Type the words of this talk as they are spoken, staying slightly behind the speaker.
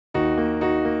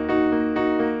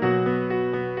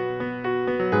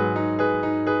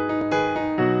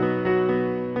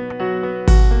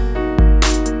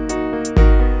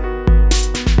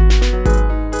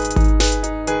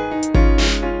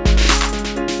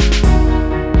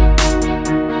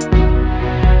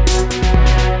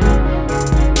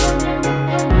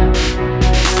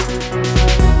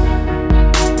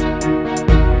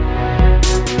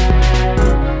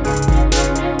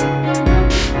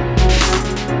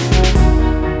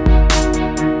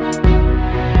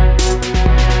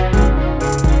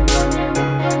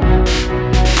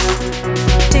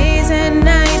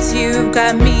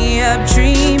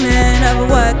dreaming of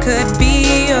what could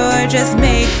be, or just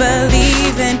make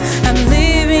believing. I'm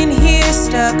living here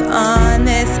stuck on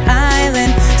this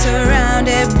island,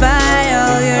 surrounded by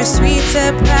all your sweet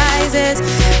surprises.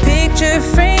 Picture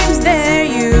frames, there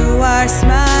you are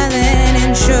smiling,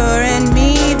 ensuring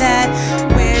me that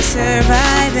we're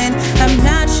surviving. I'm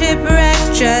not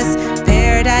shipwrecked, just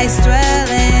paradise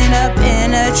dwelling up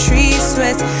in a tree,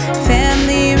 Swiss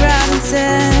Family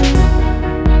Robinson.